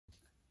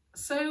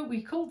So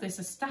we called this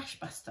a stash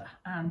buster,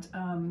 and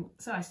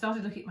so I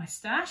started looking at my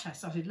stash. I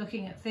started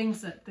looking at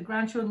things that the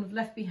grandchildren have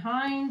left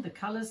behind, the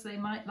colours they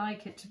might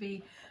like it to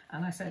be,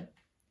 and I said,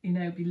 you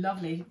know, it'd be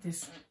lovely,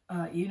 this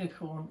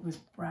unicorn was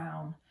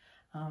brown.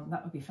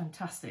 That would be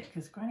fantastic,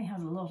 because Granny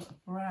has a lot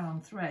of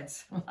brown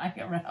threads lying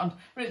around.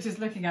 Richard's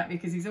looking at me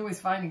because he's always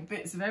finding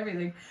bits of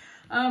everything.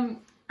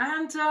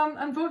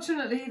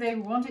 Unfortunately, they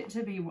want it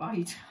to be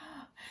white.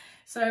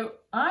 So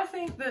I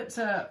think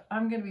that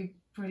I'm going to be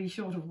pretty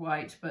short of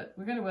white, but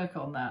we're going to work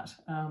on that.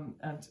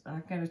 And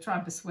I'm going to try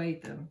and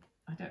persuade them.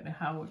 I don't know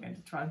how we're going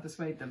to try and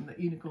persuade them that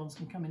unicorns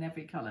can come in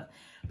every colour,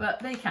 but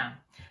they can.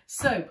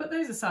 So put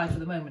those aside for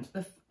the moment.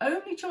 The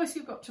only choice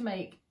you've got to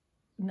make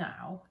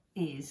now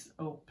is,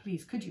 or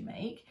please could you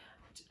make,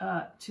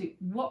 to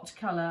what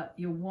colour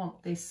you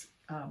want this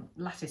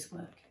lattice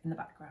work in the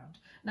background.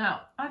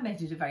 Now, I've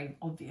made it a very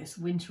obvious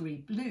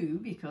wintry blue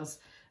because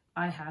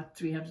I had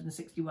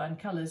 361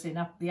 colours in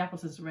the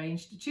Appletons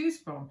range to choose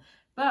from.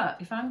 But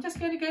if I'm just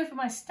going to go for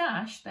my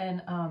stash,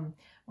 then,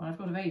 well, I've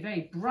got a very,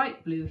 very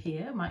bright blue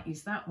here. I might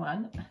use that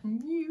one.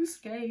 New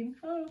skein.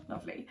 Oh,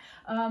 lovely.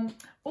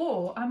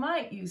 Or I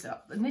might use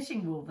up the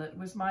knitting wool that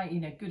was my,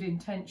 you know, good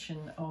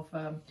intention of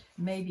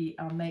maybe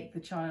I'll make the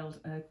child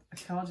a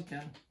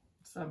cardigan,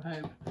 some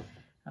hope.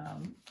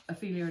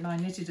 Ophelia and I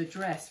knitted a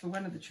dress for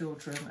one of the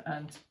children,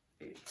 and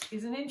it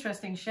is an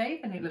interesting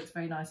shape and it looks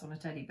very nice on a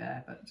teddy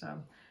bear, but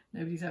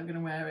nobody's ever going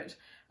to wear it.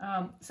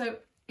 So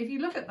if you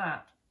look at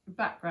that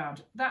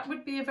background, that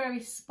would be a very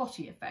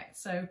spotty effect.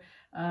 So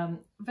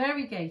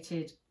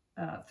variegated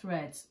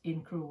threads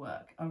in crewel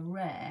work are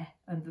rare,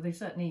 and they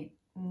certainly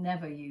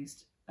never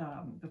used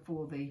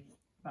before the,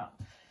 well,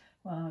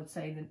 I would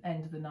say the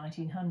end of the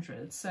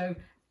 1900s. So,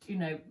 you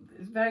know,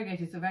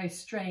 variegated is a very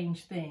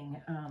strange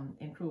thing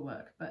in crewel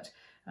work, but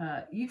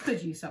you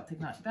could use something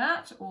like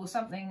that, or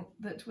something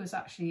that was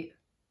actually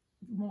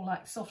more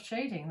like soft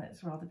shading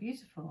that's rather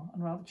beautiful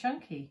and rather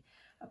chunky,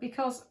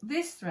 because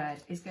this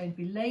thread is going to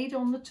be laid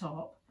on the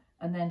top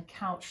and then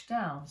couched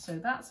down. So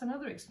that's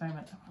another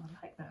experiment. Oh,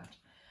 I like that.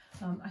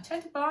 I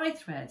tend to buy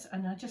threads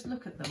and I just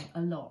look at them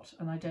a lot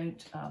and I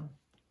don't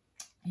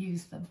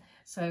use them.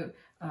 So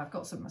I've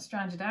got some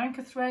stranded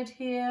anchor thread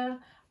here.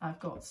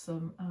 I've got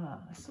some,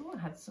 I saw I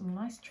had some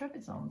nice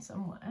trebizon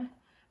somewhere,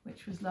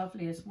 which was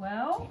lovely as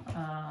well.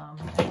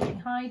 Anything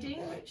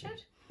hiding,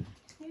 Richard?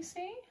 You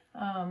see?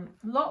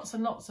 Lots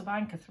and lots of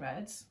anchor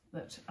threads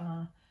that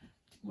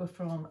were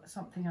from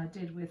something I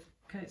did with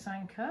Coats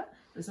Anchor.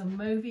 There's a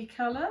mauvey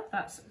colour,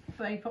 that's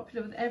very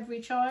popular with every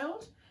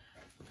child.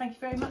 Thank you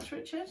very much,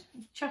 Richard.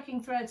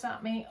 Chucking threads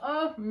at me.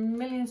 Oh,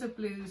 millions of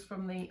blues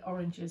from the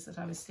oranges that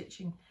I was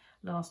stitching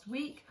last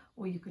week.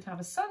 Or you could have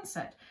a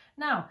sunset.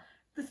 Now,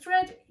 the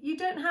thread, you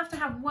don't have to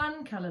have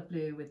one colour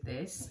blue with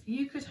this.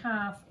 You could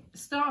have,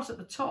 start at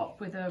the top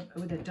with a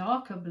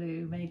darker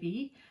blue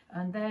maybe,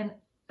 and then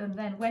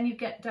when you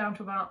get down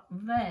to about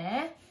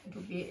there,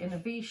 it'll be in a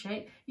V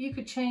shape, you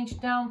could change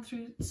down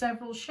through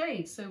several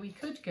shades. So we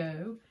could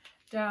go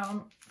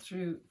down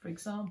through, for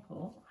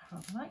example, I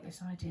rather like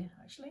this idea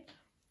actually.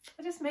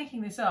 I'm just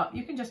making this up.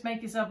 You can just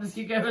make this up as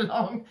you go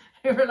along.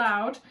 You're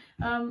allowed.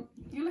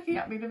 You're looking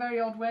at me in a very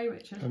odd way,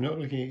 Richard. I'm not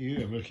looking at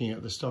you, I'm looking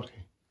at the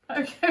stocking.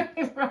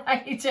 Okay,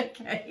 right,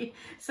 okay.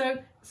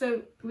 So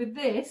with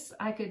this,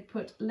 I could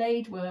put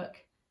laid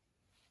work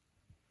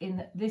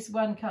in this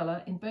one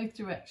colour in both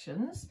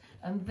directions,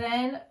 and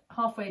then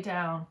halfway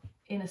down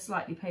in a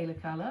slightly paler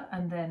colour,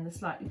 and then the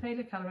slightly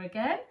paler colour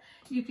again.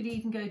 You could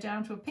even go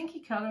down to a pinky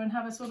colour and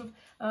have a sort of,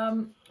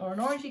 or an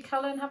orangey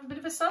colour and have a bit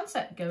of a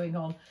sunset going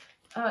on.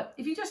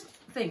 If you just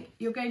think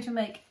you're going to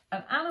make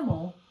an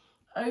animal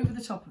over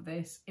the top of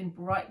this in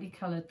brightly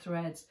coloured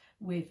threads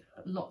with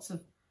lots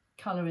of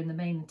colour in the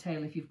mane and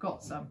tail if you've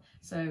got some.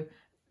 So,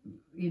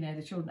 you know,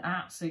 the children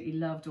absolutely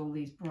loved all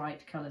these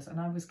bright colours, and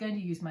I was going to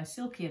use my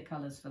silkier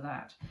colours for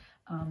that.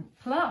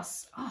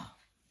 Plus, oh,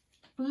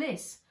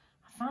 bliss,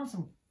 I found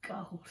some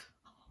gold.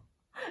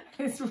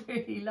 It's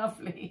really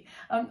lovely.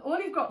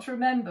 All you've got to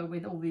remember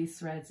with all these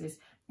threads is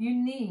you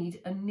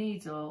need a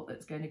needle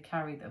that's going to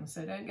carry them.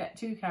 So don't get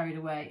too carried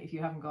away if you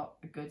haven't got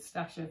a good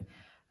stash of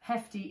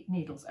hefty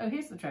needles. Oh,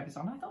 here's the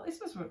trebizon. I thought this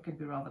was going to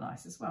be rather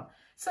nice as well.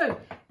 So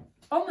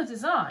on the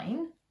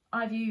design,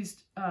 I've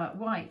used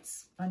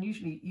whites. I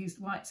usually use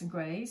whites and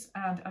greys,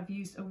 and I've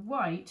used a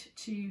white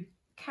to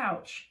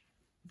couch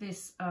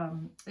this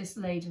this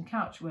laid and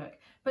couch work.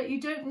 But you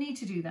don't need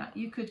to do that.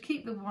 You could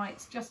keep the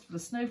whites just for the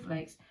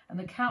snowflakes, and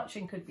the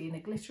couching could be in a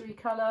glittery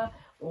colour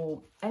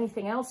or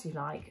anything else you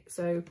like.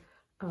 So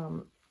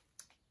or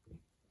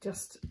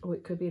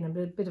it could be in a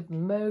bit of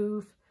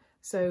mauve.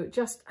 So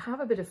just have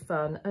a bit of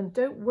fun and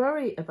don't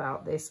worry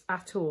about this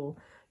at all.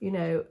 You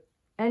know,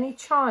 any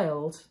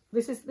child,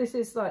 this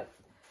is like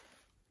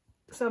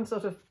some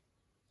sort of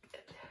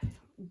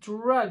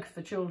drug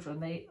for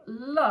children. They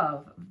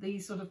love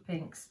these sort of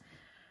pinks.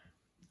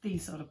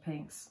 These sort of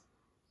pinks.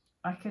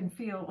 I can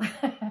feel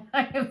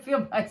I can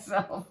feel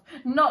myself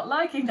not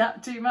liking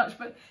that too much,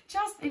 but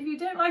just if you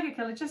don't like a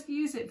colour, just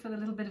use it for the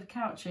little bit of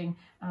couching,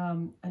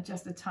 and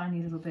just a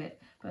tiny little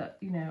bit. But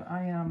you know,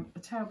 I am a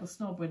terrible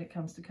snob when it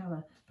comes to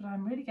colour, but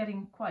I'm really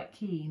getting quite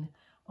keen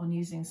on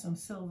using some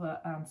silver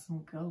and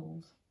some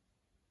gold.